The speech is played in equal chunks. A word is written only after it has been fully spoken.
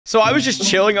So I was just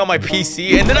chilling on my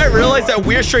PC, and then I realized that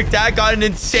Weird Strict Dad got an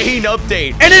insane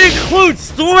update. And it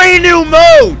includes 3 new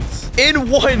modes. In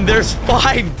one, there's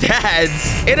 5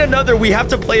 dads. In another, we have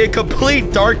to play in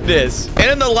complete darkness. And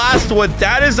in the last one,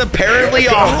 Dad is apparently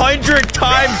 100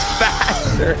 times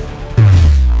faster.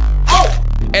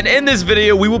 And in this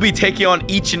video, we will be taking on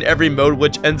each and every mode,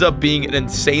 which ends up being an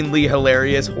insanely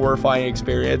hilarious, horrifying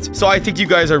experience. So I think you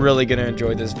guys are really going to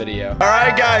enjoy this video. All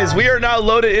right, guys, we are now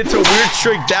loaded into Weird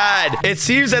Strict Dad. It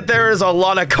seems that there is a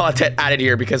lot of content added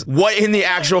here because what in the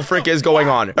actual frick is going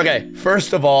on? Okay,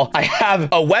 first of all, I have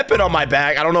a weapon on my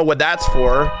back. I don't know what that's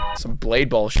for. Some blade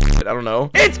ball shit. I don't know.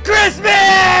 It's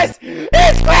Christmas!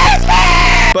 It's Christmas!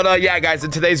 But yeah, guys,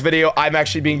 in today's video, I'm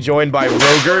actually being joined by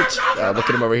Rogert. Look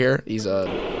at him over here. He's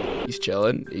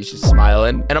chilling. He's just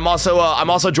smiling. And I'm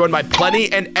also joined by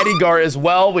Plenty and Edgar as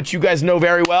well, which you guys know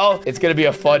very well. It's gonna be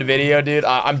a fun video, dude.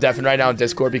 I'm deafened right now on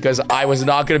Discord because I was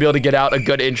not gonna be able to get out a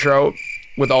good intro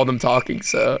with all them talking.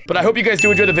 So, but I hope you guys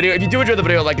do enjoy the video. If you do enjoy the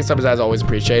video, like and sub as always,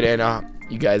 appreciate it. And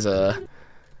you guys, I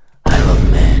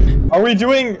love men. Are we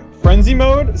doing frenzy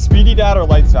mode, speedy dad, or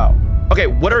lights out? Okay,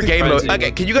 what are game modes?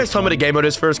 Okay, can you guys tell me what a game mode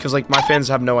is first? Because like my fans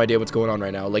have no idea what's going on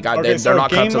right now. Like they're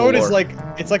not caught to the lore. Game mode is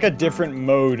it's like a different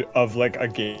mode of like a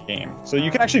game. So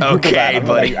you can actually Google that. Okay,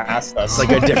 buddy. You asked us. It's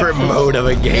like a different mode of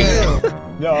a game.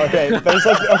 No, okay. There's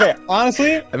like okay.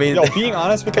 Honestly, I mean, being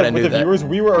honest with the viewers,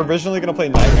 we were originally gonna play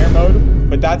Nightmare mode,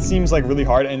 but that seems like really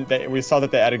hard, and we saw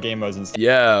that they added game modes and stuff.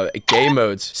 Yeah, game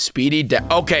modes, speedy.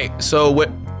 Okay, so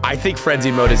what? I think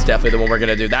frenzy mode is definitely the one we're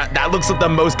gonna do. That looks like the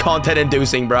most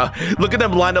content-inducing, bro. Look at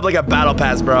them lined up like a battle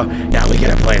pass, bro. Yeah, we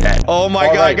gotta play that. Oh my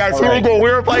god, guys, here we go.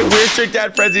 We were playing Weird Strict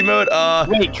Dad frenzy mode.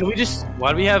 Wait, can we just?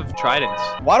 Why do we have tridents?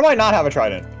 Why do I not have a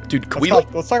trident? Dude, can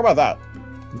let's talk about that.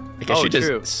 I guess you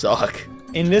just suck.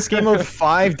 In this game mode,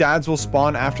 5 dads will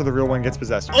spawn after the real one gets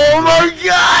possessed. Oh my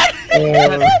god!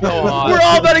 We're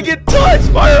all about to get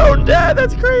touched by our own dad.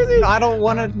 That's crazy. I don't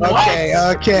want to.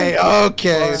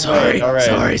 Okay. Sorry.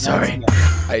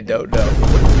 I don't know.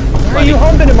 Honey, you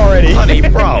humping him already? Honey,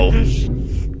 bro.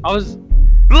 I was.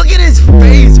 Look at his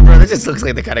face, bro. This just looks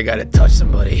like the kind of guy to touch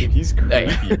somebody. He's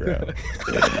creepy, bro.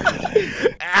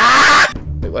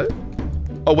 Wait, what?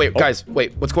 Oh wait, guys.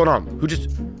 Wait, what's going on? Who just?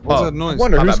 What's that noise? I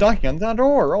wonder who's knocking on that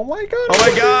door. Oh my god. Oh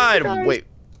my god. Wait.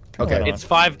 Okay. It's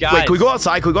 5 guys. Wait, can we go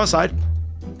outside? Can we go outside?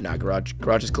 Nah, garage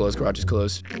is closed. Garage is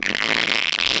closed.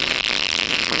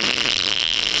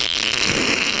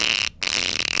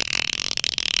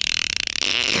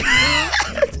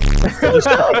 Looks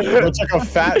like a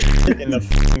fat in the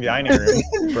dining room.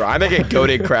 Bro, I make a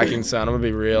goated cracking sound. I'm gonna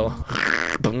be real.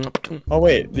 Oh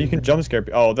wait, you can jump scare.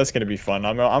 Oh, that's gonna be fun.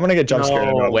 I'm gonna get jump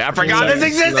scared. Wait, I forgot this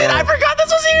existed. I forgot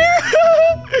this was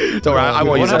here. Don't worry, I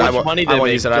won't use it. I won't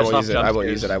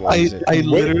use it. I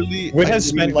literally. Whitt has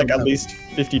spent like at least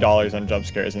 $50 on jump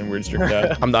scares in Weird Strict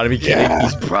Dad. I'm not even kidding.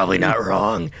 He's probably not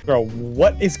wrong. Bro,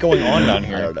 what is going on down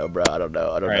here? I don't know, bro. I don't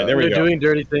know. Alright, there we go. We're doing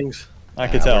dirty things. I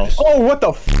could tell. Oh, what the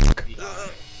f***?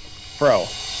 Bro.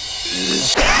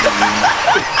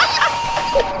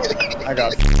 I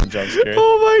got jump scared.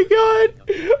 Oh my god.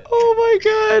 Oh my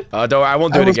god. Don't worry, I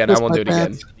won't do it again. I won't do it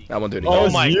again. Oh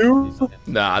my. You?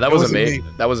 Nah, that wasn't me.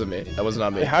 That wasn't me. That was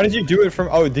not me. How did you do it from?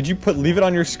 Oh, did you leave it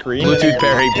on your screen? Bluetooth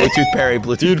parry. Bluetooth parry.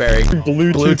 Bluetooth parry.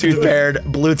 Bluetooth paired.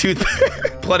 Bluetooth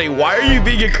paired. Plenty. Why are you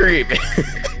being a creep?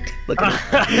 Look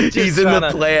at him. He's in the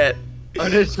plant. I'm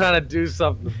just trying to do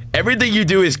something. Everything you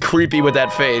do is creepy with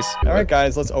that face. All right,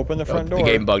 guys, let's open the front door. The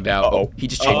game bugged out. Oh, he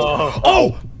just changed.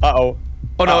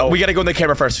 Oh no, we gotta go in the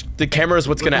camera first. The camera is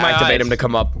what's gonna activate him to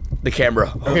come up. The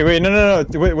camera. Okay, wait, no.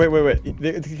 Wait.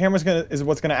 The camera's is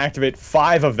what's gonna activate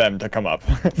 5 of them to come up.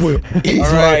 He's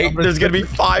right. There's gonna be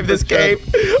 5 this game.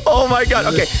 Oh my god.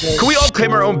 Okay, can we all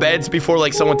claim our own beds before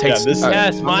like someone takes? Yeah,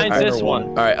 yes, mine's this one.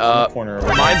 All right.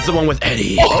 Mine's the one with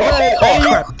Eddie. Oh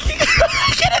crap.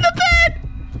 Get in the bed.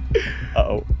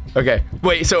 Uh-oh. Okay.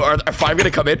 Wait, so are 5 gonna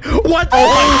come in? What?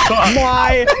 Oh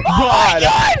my god!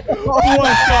 What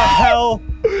the hell?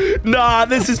 Nah,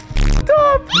 this is f***ed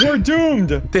up. We're doomed.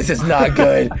 This is not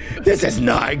good. This is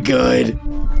not good.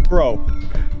 Bro.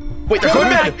 Wait, they're coming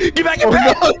back. Get back in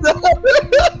bed.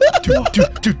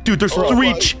 Dude, there's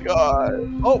 3.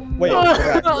 Oh, wait.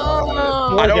 4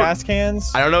 gas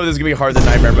cans. I don't know if this is gonna be harder than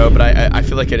Nightmare mode, but I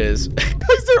feel like it is.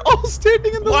 Guys, they're all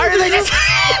standing in the. Why are they just?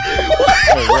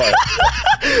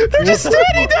 They're just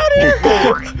standing down here.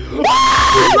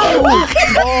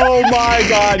 Oh my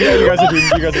god! Yeah, you guys are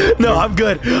doomed. No, I'm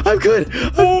good.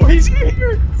 Oh, he's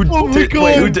here. Oh my god.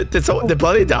 Wait, did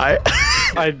Bloody die?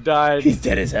 I died. He's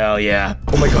dead as hell. Yeah.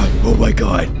 Oh my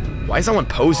god. Why is someone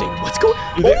posing? What's going?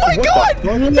 Oh my god!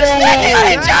 They're standing on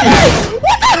each other.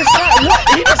 What the What?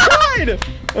 He just died!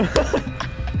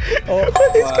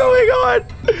 What is going on?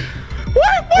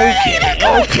 What?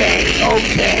 Okay.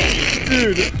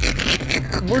 Dude,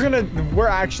 we're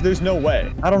actually, there's no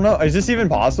way. I don't know. Is this even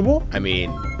possible? I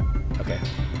mean, okay.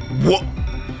 What?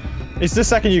 It's the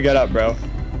second you get up, bro.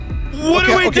 What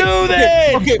do we do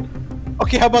then?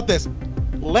 Okay, how about this?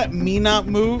 Let me not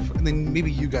move, and then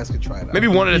maybe you guys could try it out. Maybe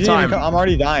one at a time. I'm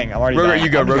already dying. Rogert, you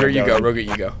go. Rogert,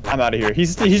 you go. I'm out of here.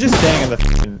 He's just standing in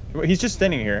the. He's just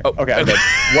standing here. Oh, okay, I'm dead.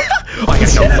 What?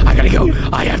 I gotta go.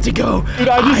 I have to go. Dude,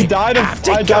 I just died of.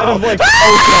 I died of like.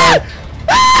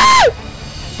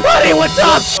 Buddy, what's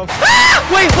up?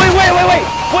 Wait.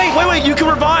 You can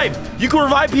revive. You can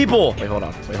revive people. Wait, hold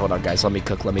on, guys. Let me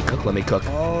cook.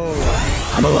 Oh.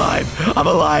 I'm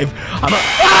alive.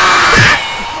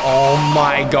 Oh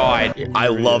my god. I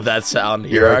love that sound.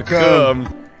 Here I come.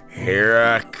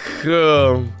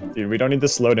 Dude, we don't need the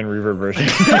slowed and reverb version.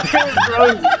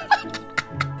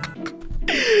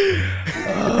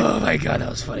 Oh my god, that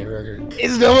was funny, Rogert.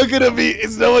 Is no one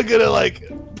gonna like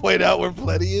point out where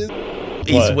Plenty is?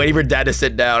 He's waiting for Dad to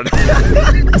sit down.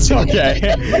 It's okay.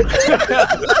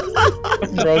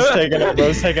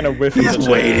 Bro's taking a whiff. He's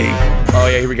waiting. Oh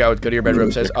yeah, here we go. Go to your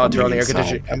bedroom. Says, oh, turn on the air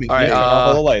conditioning. All right,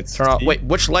 all the lights. Turn on. Wait,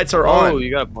 which lights are on? Oh,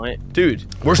 you got a point. Dude,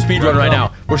 we're speedrun right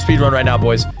now. We're speedrun right now,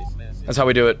 boys. That's how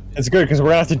we do it. It's good because we're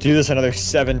gonna have to do this another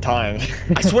 7 times.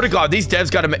 I swear to God, these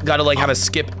devs gotta like have a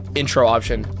skip intro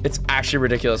option. It's actually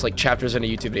ridiculous. Like chapters in a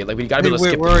YouTube video. Like we gotta be able to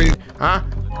skip. Where are you? Huh?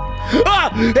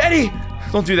 Ah, Eddie!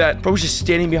 Don't do that. Bro's just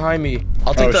standing behind me.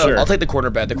 I'll take the corner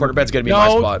bed. The corner bed's gonna be my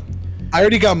spot. I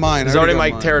already got mine. It's already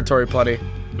my territory, Plenty.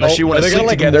 Unless you want to sleep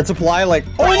like, together. Multiply like.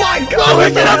 Oh my God! Oh,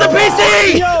 get on the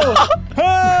PC!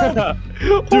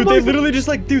 Dude, they literally just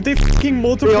like, they fucking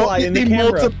multiply in the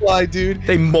camera. They multiply, dude.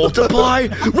 They multiply?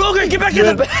 Rogan, get back in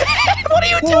the bed! What are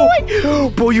you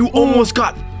doing? Bro, you almost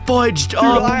got fudged up.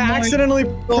 Dude, I accidentally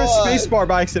pressed spacebar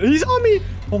by accident. He's on me.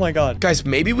 Oh my God. Guys,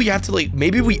 maybe we have to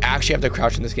maybe we actually have to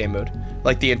crouch in this game mode.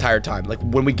 Like the entire time. Like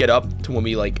when we get up to when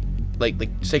we like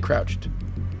stay crouched.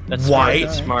 That's Why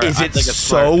smart. is it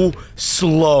so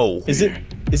slow? Is it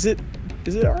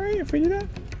alright if we do that?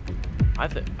 I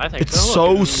think it's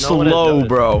so slow,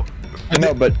 bro. I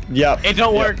know, but yeah. It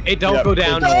don't work. It don't go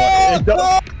down.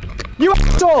 You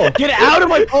asshole! Get out of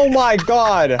my. Oh my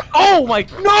God! Oh my.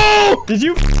 No! Did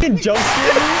you fucking jump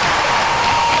scare me?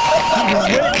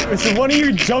 Wait, so one of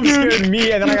you jump scared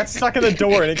me, and then I got stuck in the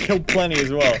door, and it killed Plenty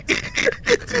as well.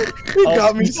 You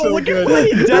got me so good.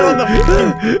 Plenty dead on the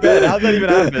fucking bed. How'd that even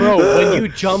happen? Bro, when you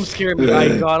jump scared me,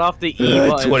 I got off the E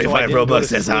button. 25 Robux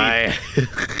says hi.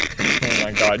 Oh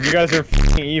my God, you guys are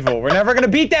fucking evil. We're never gonna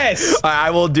beat this.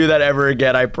 I won't do that ever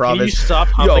again. I promise. Can you stop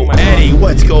Yo, humping my Eddie,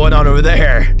 what's going on over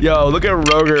there? Yo, look at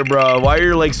Rogert, bro. Why are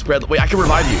your legs spread? Wait, I can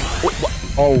revive you. Wait, what?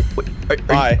 Oh, wait,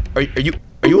 hi. Are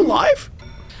you alive?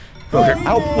 Rogert.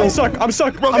 Help! I'm stuck.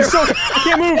 I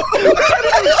can't move.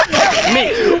 Me.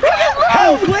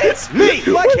 Help, please. Me.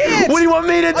 I can't. What do you want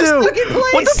me to do? I'm stuck in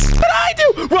place. What the f did I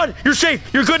do? Run. You're safe.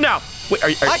 You're good now. Wait,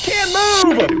 I can't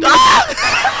move.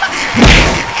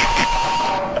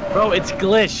 Bro, it's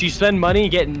glitch. You spend money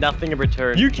and get nothing in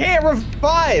return. You can't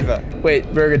revive. Wait,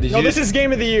 Rogert, did you? No, this is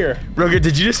game of the year. Rogert,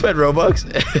 did you just spend Robux?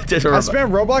 I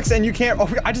spent Robux and you can't. Oh,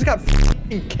 I just got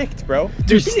f***ing kicked, bro.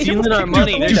 They're stealing our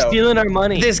money. They're stealing our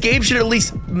money. This game should at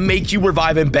least make you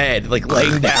revive in bed, like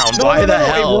laying down. No, Why the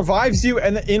hell? It revives you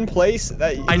and in place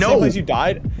that I know. Same place you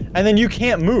died, and then you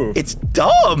can't move. It's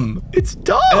dumb. It's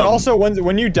dumb. And also,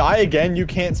 when you die again, you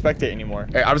can't spectate anymore.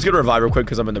 Hey, I'm just gonna revive real quick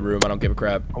because I'm in the room. I don't give a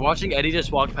crap. I'm watching Eddie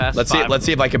just walk past. Let's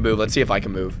see if I can move. Let's see if I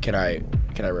can move. Can I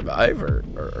revive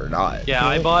or not? Yeah,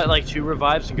 I bought like 2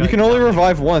 revives. And you can only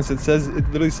revive once. It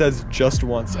literally says just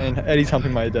once, and Eddie's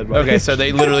humping my dead body. Okay, so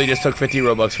they literally just took 50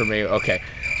 Robux from me. Okay.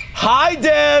 Hi,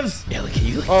 devs. Yeah, look,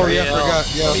 you look. Oh yeah, I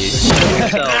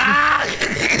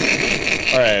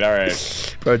forgot. All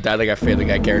right. Bro, Dad, like I Family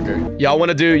Guy character. Y'all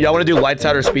wanna do Lights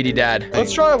Out or Speedy Dad?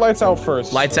 Let's try Lights Out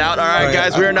first. Lights Out. All right,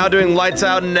 guys, we are now doing Lights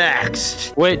Out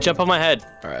next. Wait, jump on my head.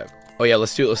 All right. Oh yeah,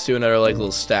 let's do another like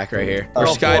little stack right here.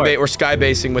 We're sky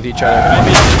basing with each other.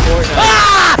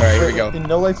 Ah! All right, here we go. In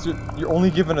no lights, you're only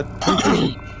given a.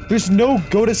 There's no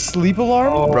go to sleep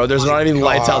alarm. Oh, bro, there's not even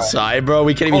lights outside, bro.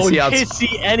 We can't even see outside. You can't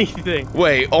see anything.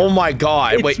 Wait, oh my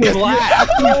God. It's wait. black.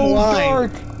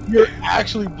 Dark. You're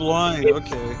actually blind.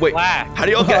 Okay. Wait. Black. How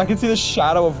do y'all I get? can see the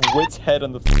shadow of Whitt's head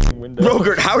on the window.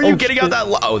 Rogert, how are you getting out that?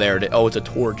 Oh, there it is. Oh, it's a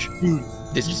torch.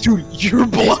 Dude, you're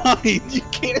blind. You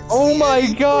can't. Oh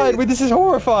my God! Wait, this is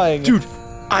horrifying. Dude,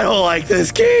 I don't like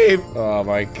this game. Oh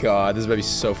my God, this is gonna be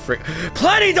so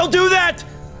Plenty, don't do that.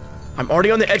 I'm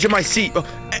already on the edge of my seat.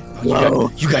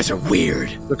 You guys are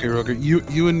weird. Okay, Roger,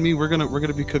 you and me, we're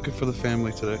gonna be cooking for the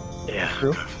family today. Yeah,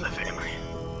 True. for the family.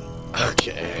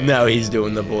 Okay. Now he's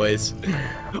doing the boys.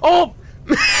 Oh!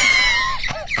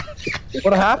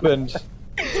 What happened?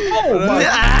 Oh my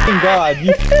god!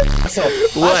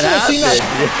 What happened?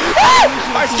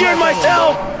 I scared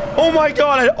myself. Oh my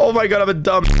god! I'm a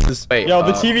dumb. Wait, Yo,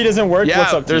 the TV doesn't work. Yeah,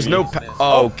 What's up, there's TV?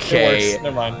 no. Okay.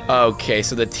 Never mind. Okay,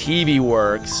 so the TV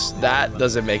works. That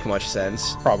doesn't make much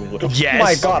sense. Probably. Yes. Oh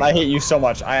my god, I hate you so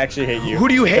much. I actually hate you. Who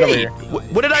do you Get over hate? here.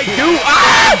 What did I do?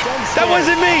 Ah! That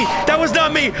wasn't me. That was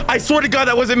not me. I swear to God,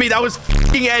 that wasn't me. That was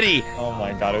f***ing Eddie. Oh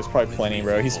my god, it was probably plenty,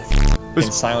 bro. He's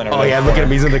silent. Oh yeah, look at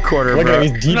him. He's in the corner, Look bro. at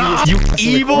him. He's devious. You in the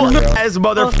evil corner, bro. as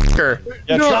motherfucker.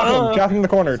 Yeah, trap him. Trap him in the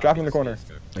corner. Trap him in the corner.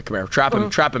 Hey, come here. Trap him.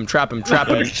 Trap him. Trap him. Trap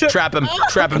him. Trap him.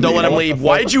 Trap him. Don't let him leave.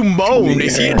 Why did you moan?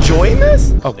 Is he enjoying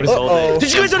this? Oh, what is Uh-oh.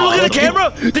 Did you guys already look at the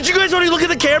camera? Did you guys already look at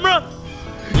the camera?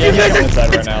 Yeah, You guys he's on are. the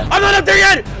side right now. I'm not up there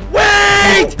yet.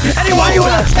 Wait! Eddie, why are you in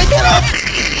the?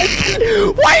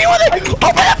 Why are you in the?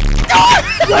 Open the door!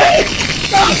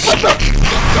 Wait!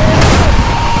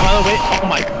 By the way, oh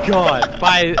my god.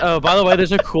 By the way,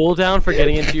 there's a cooldown for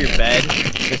getting into your bed.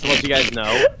 Just to let you guys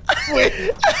know.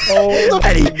 Wait. Oh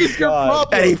Eddie, my god.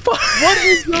 Eddie, What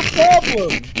is your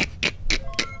problem?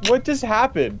 What just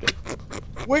happened?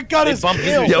 Whit got his bumped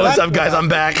kill. into Yo, what's up, guys? I'm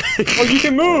back. Oh, you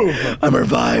can move. I'm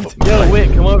revived. Yo, Whit,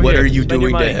 come over What here. are you Spend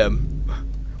your doing to money. him?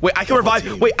 Wait, I can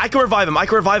revive. Wait, I can revive him. I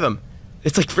can revive him.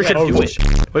 It's like freaking.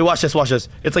 Yeah, Wait, watch this. Watch this.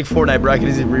 It's like Fortnite, bro. I can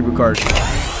use a reboot card.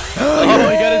 Oh, you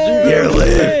gotta do Here,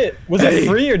 live. Was it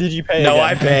free or did you pay? No,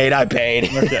 again? I paid.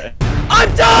 Okay.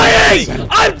 I'm dying!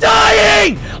 I'm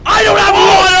dying! I don't have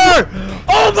water!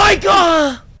 Oh my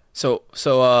god! So,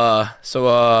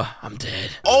 I'm dead.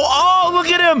 Oh, look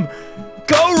at him!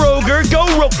 Go, Roger, go,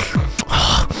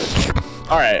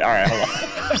 All right, hold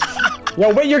on.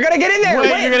 Yo, wait, you're gonna get in there.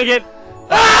 Wait, you're gonna get.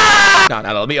 No,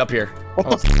 let me up here. What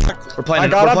the fuck? We're playing a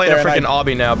there freaking and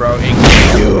obby now, bro.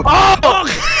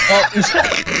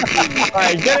 All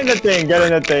right, get in the thing. Get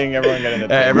in the thing. Everyone get in the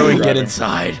thing. Everyone get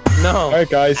inside. No. All right,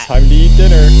 guys, time to eat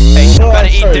dinner. Hey, we Oh, better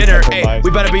eat sorry, dinner. never Hey, mind.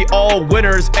 we better be all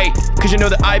winners. Hey, cause you know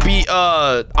that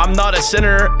I'm not a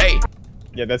sinner. Hey.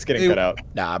 Yeah, that's getting cut out.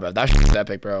 Nah, bro, that's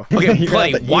epic, bro. Okay, You're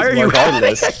Play. gonna have to Why eat are you more having a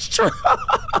regardless. stroke?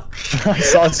 I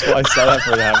saw that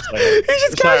for the half second. He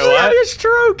just Sorry, casually had what? a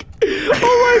stroke.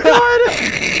 Oh my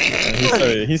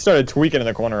god. He started tweaking in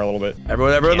the corner a little bit.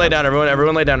 Everyone lay down.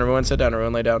 Everyone lay down. Everyone sit down.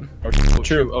 Everyone lay down.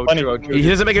 True. Oh, Funny. true, oh, true. He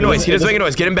doesn't make a noise. He doesn't make a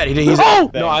noise. Get in bed. He's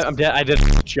Oh! No, I'm dead. I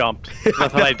just jumped. I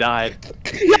thought I died.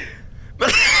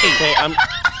 Okay, I'm.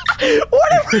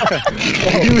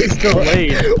 He's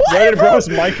delayed. Where did bro's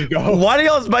mic go? Why do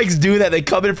y'all's mics do that? They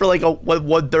come in for like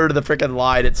one third of the freaking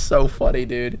line. It's so funny,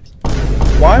 dude.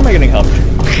 Why am I getting humped?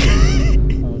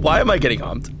 Why am I getting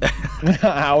humped?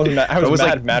 I was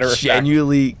like matter of fact.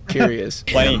 genuinely curious.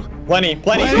 Plenty. Oh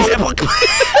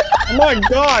Oh my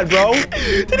god, bro.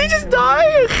 Did he just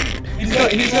die? He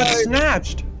got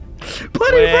snatched.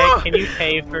 Plenty, Wait, bro. can you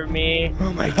pay for me?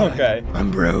 Oh my god. Okay.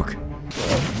 I'm broke.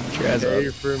 Pay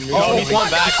for me. Oh, he's going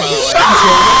back, by the way.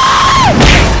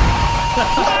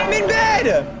 I'm in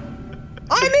bed.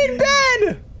 I'm in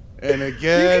bed. And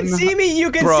again. You can see me.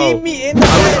 You can Bro. see me in the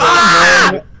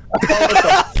bed.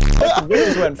 The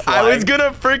wheels went I flying. was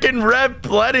gonna freaking rev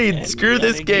Plenty. Screw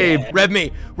this game. Rev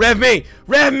me. Rev me.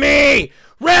 Rev me.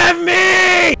 Rev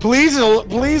me. Please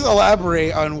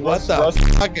elaborate on what the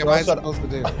fuck am I supposed to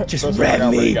do? Just Supposed to rev figure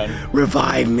out where me. he gone.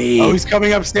 Revive me. Oh, he's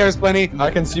coming upstairs, Plenty. I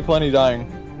can see Plenty dying.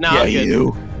 No, Yeah, I'm good.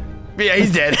 you. Yeah,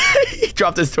 he's dead. He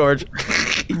dropped his torch.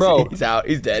 Bro. He's out.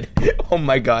 He's dead. Oh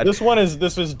my god. This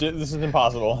is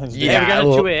impossible. It's Yeah, we got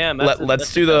a 2 a.m.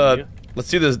 Let's do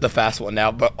the fast one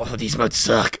now. But oh, these modes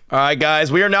suck. All right,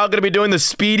 guys, we are now gonna be doing the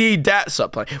speedy dad.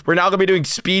 We're now gonna be doing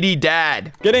speedy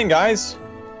dad. Get in, guys.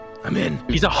 I'm in.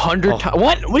 He's 100 times.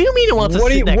 What? What do you mean it wants to What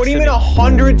do sit you next to mean me?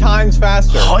 100 times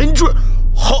faster? 100.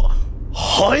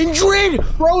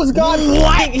 Bro's got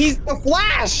What? He's the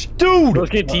Flash. Dude. Let's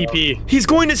get TP. He's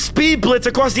going to speed blitz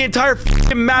across the entire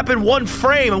f***ing map in one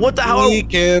frame. And what the hell? He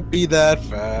can't be that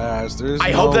fast. There's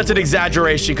I hope no that's an way.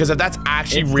 exaggeration, because if that's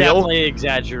actually It's real, definitely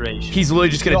exaggeration. he's literally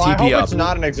just gonna No, I TP hope up. it's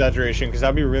not an exaggeration, because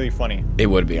that'd be really funny. It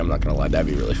would be. I'm not gonna lie. That'd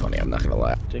be really funny. I'm not gonna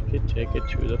lie. Take it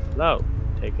to the flow.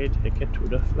 Take it to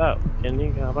the flow. Can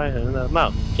you come by in the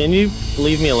mouth? Can you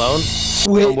leave me alone?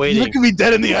 Wait, I'm waiting. Look at me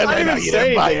dead in the eye right didn't now. even You say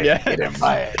didn't buy anything it. yet. You didn't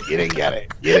buy it. You didn't get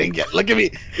it. You didn't get it. Look at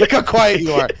me. Look how quiet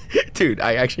you are. Dude,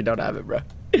 I actually don't have it, bro.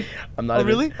 I'm not Oh, even,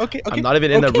 really? Okay. I'm not even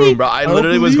in the room, bro. I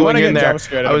literally was you going wanna in get there. jump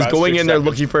scared in I was about going 6 in there seconds.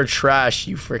 looking for trash,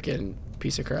 you freaking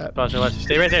piece of crap. Watch it.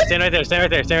 Stay right there. Stand right there. Stand right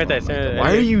there. Stand right there. Stand right there.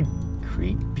 Why are you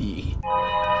creepy?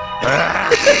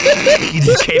 He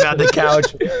just came out the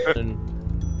couch.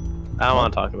 I don't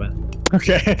want to talk about it.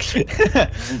 Okay.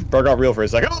 Bro got real for a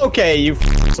second. Oh, okay, you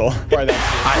asshole.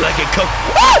 I like it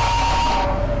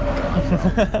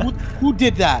cooked. Who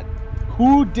did that?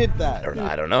 Who did that?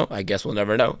 I don't know. I guess we'll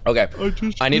never know. Okay.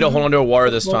 I need to hold on to a water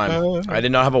this time. I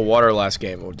did not have a water last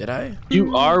game. Or did I?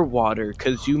 You are water,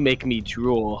 because you make me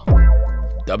drool.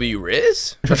 W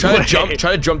Riz? Try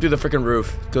to jump through the freaking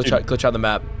roof. Glitch out the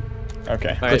map.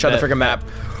 Okay. Glitch out the freaking map.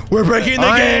 We're breaking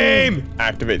the game!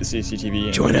 Activate the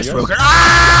CCTV. Join us, Roker.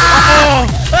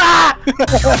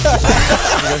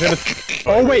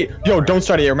 Oh, wait. Yo, don't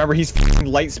start it. Remember, he's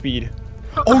light speed.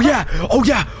 Oh, yeah. Oh,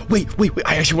 yeah. Wait.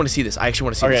 I actually want to see this.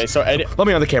 Okay, so Eddie. Let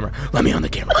me on the camera.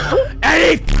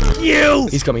 Eddie, you!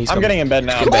 He's coming. I'm getting in bed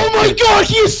now. Oh, my God.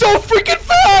 He is so freaking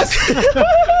fast!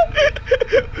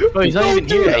 Oh, he's not even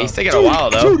here. Yeah, he's taking a while,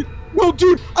 though.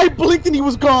 Dude, I blinked and he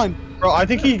was gone. Bro, I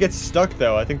think he gets stuck,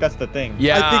 though. I think that's the thing.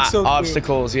 Yeah, I think so,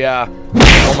 obstacles, yeah.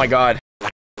 Oh, my God.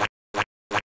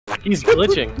 He's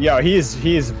glitching. Yo, he's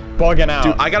bugging out.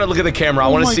 Dude, I gotta look at the camera. I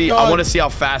want to see how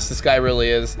fast this guy really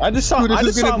is. I just saw him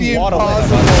waddle.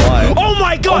 Oh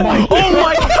my God! Oh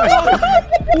my God!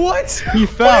 What? He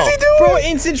fell. What is he doing? Bro,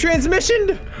 instant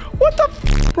transmission. What the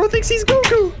f? Bro thinks he's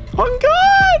Goku. Oh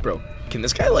God. Bro, can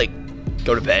this guy like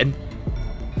go to bed?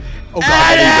 Oh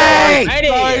God.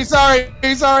 Eddie! Sorry.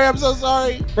 I'm so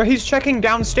sorry. Bro, he's checking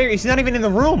downstairs. He's not even in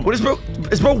the room. What is bro?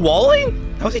 Is bro walling?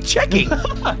 How's he checking?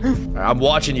 I'm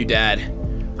watching you, Dad.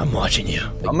 I'm watching you.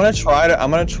 I'm gonna try to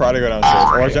go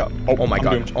downstairs. Oh my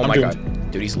God. Doomed. Oh my God.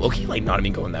 Dude, he's low-key like not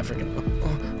even going that freaking.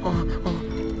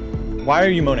 Why are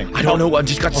you moaning? I don't know. I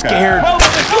just got scared.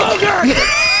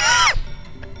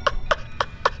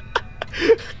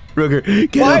 Roger,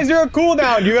 get Why up. is there a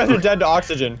cooldown? You guys are dead to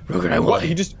oxygen. Roger, I will. What?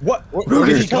 He just what?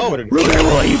 Roger, he teleported. Roger, I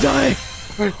will let you die.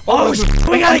 Oh,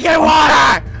 we gotta get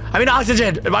water. I mean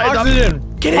oxygen. Oxygen.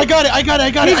 Get it. I got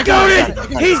it.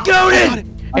 He's goaded.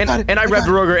 And I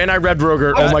rebbed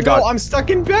Roger. Oh my God. No, I'm stuck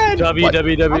in bed.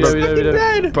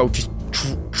 www. Bro, just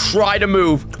try to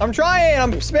move. I'm trying.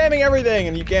 I'm spamming everything,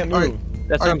 and you can't move.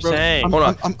 That's what I'm saying. Hold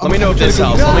on. Let me know if this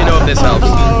helps.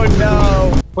 Oh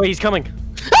no. Wait, he's coming.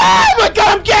 Oh my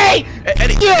God, I'm gay!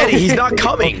 Eddie, he's not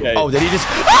coming. Okay. Oh, did he just?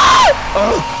 I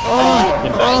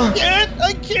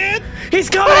can't. He's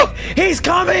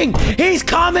coming! He's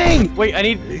coming! Wait, I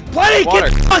need Plenty, water.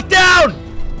 get the fuck down!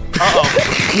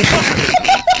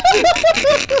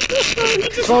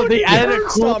 Well, they added a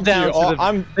cooldown.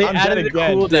 I'm dead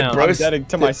again. I'm dead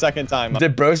to my second time.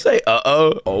 Did bro say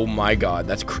uh-oh? Oh my God,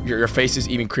 that's your face is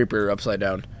even creepier upside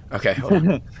down. Okay, hold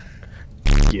on.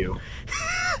 You.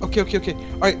 Okay.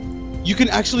 All right, you can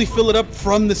actually fill it up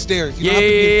from the stairs. You don't have to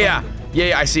be in front.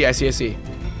 Yeah, I see.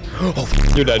 Oh,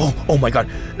 You're dead. Oh my God.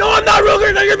 No, I'm not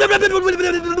Ruger. No, you're.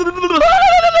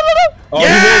 Oh,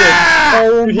 yeah!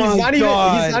 Oh my he's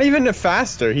God. not even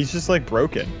faster. He's just like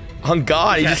broken. On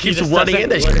God, he just keeps just running in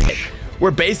doesn't this work. shit.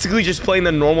 We're basically just playing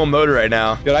the normal mode right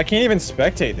now. Dude, I can't even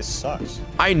spectate. This sucks.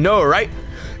 I know, right?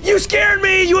 You scared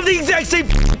me! You have the exact same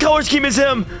color scheme as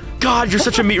him! God, you're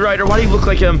such a meat rider. Why do you look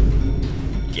like him?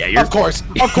 Yeah, you're... Of course.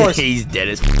 He's dead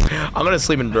as... I'm gonna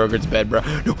sleep in Broger's bed, bro.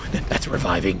 No, that's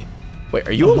reviving. Wait,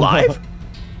 are you alive?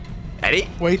 Eddie?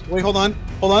 Wait, hold on.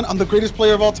 I'm the greatest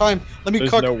player of all time. Let me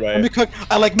There's cook. no way. Let me cook.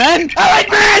 I like men. I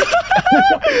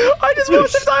just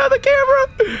watched him die on the camera.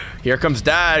 Here comes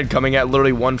Dad, coming at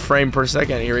literally 1 frame per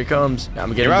second. Here he comes.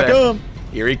 I'm getting back.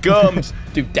 Here he comes.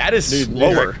 Dude, Dad is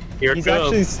slower. He's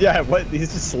actually, yeah, what?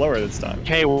 He's just slower this time.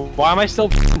 Okay, why am I still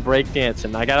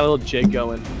breakdancing? I got a little jig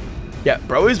going. Yeah,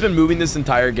 bro has been moving this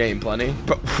entire game, plenty.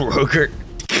 Bro, Roger.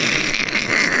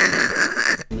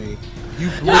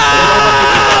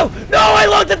 No! No, I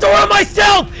locked the door on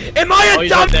myself! Am I a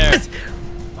dumbass?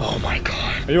 Oh my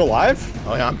God. Are you alive?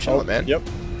 Oh yeah, I'm chilling, man. Yep.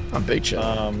 I'm big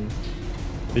chilling.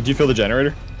 Did you fill the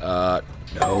generator?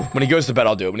 No. When he goes to bed,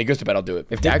 I'll do it.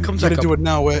 If Dad comes, I'm gonna do it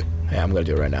now, Whit. Yeah, I'm gonna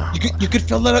do it right now. You could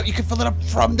fill it up. You could fill it up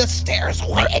from the stairs.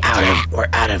 We're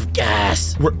out of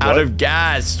gas. We're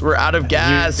out of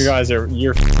gas. You guys are,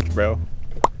 you're bro.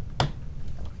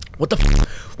 What the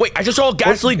f? Wait, I just saw a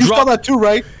gasoline You drop. saw that too,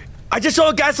 right? I just saw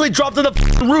a gasoline drop to the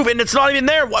roof and it's not even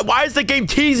there. Why is the game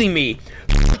teasing me?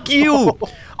 Fuck you.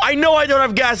 I know I don't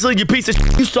have gasoline, you piece of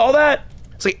shit. You saw that?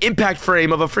 It's like impact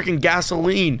frame of a freaking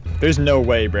gasoline. There's no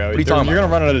way, bro. What are you talking You're about?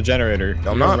 gonna run out of the generator.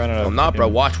 I'm not, bro.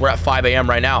 Watch, we're at 5 a.m.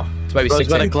 right now. It's maybe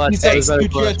 6 a.m. He said,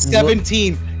 dude, you're at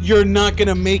 17. You're not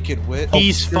gonna make it, Whit.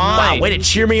 He's Wow, fine. way to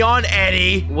cheer me on,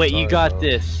 Eddie. Wait, you got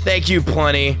this. Thank you,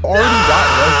 Plenty. Already got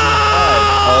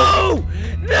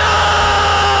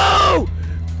No!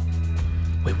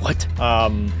 Wait, what? No!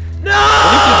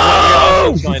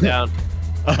 No! Going down.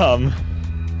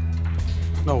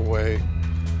 No way.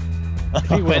 If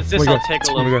he wins this, I'll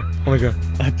tickle him. Oh my god.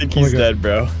 I think he's dead,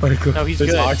 bro. No, he's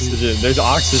There's good. oxygen. There's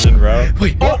oxygen, bro.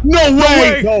 Wait. Oh, no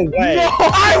way! No way! No,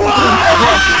 I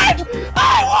won!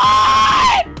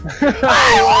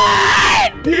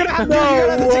 You're gonna have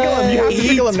to tickle him. You have to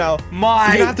tickle him now.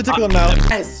 You're gonna have to tickle him now.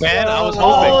 Man, I was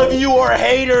hoping. All of you are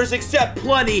haters except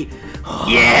Plenty.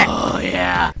 Yeah. Oh,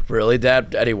 yeah. Really,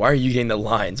 Dad? Eddie, why are you getting the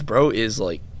lines? Bro is,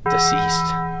 like,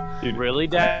 deceased. Dude, really,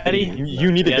 Daddy?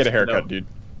 You need to get a haircut, dude.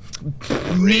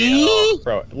 Me?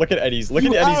 Bro, look at Eddie's. Look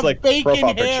at Eddie's, like,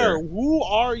 profile picture. Who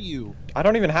are you? I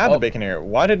don't even have the bacon hair.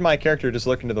 Why did my character just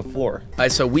look into the floor?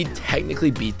 Alright, so we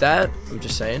technically beat that. I'm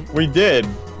just saying. We did.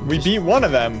 We beat one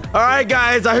of them. Alright,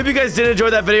 guys. I hope you guys did enjoy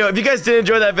that video. If you guys did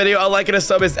enjoy that video, a like and a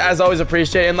sub is, as always,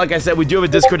 appreciated. And like I said, we do have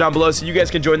a Discord down below, so you guys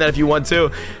can join that if you want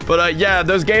to. But, yeah,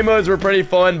 those game modes were pretty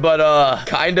fun, but,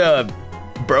 kind of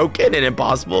broken and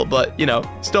impossible. But, you know,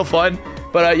 still fun.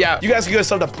 But, yeah, you guys can go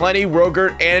sub to Plenty,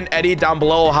 Rogert, and Eddie down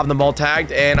below. I'll have them all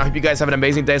tagged. And I hope you guys have an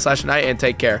amazing day/night, and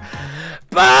take care.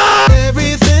 Bye!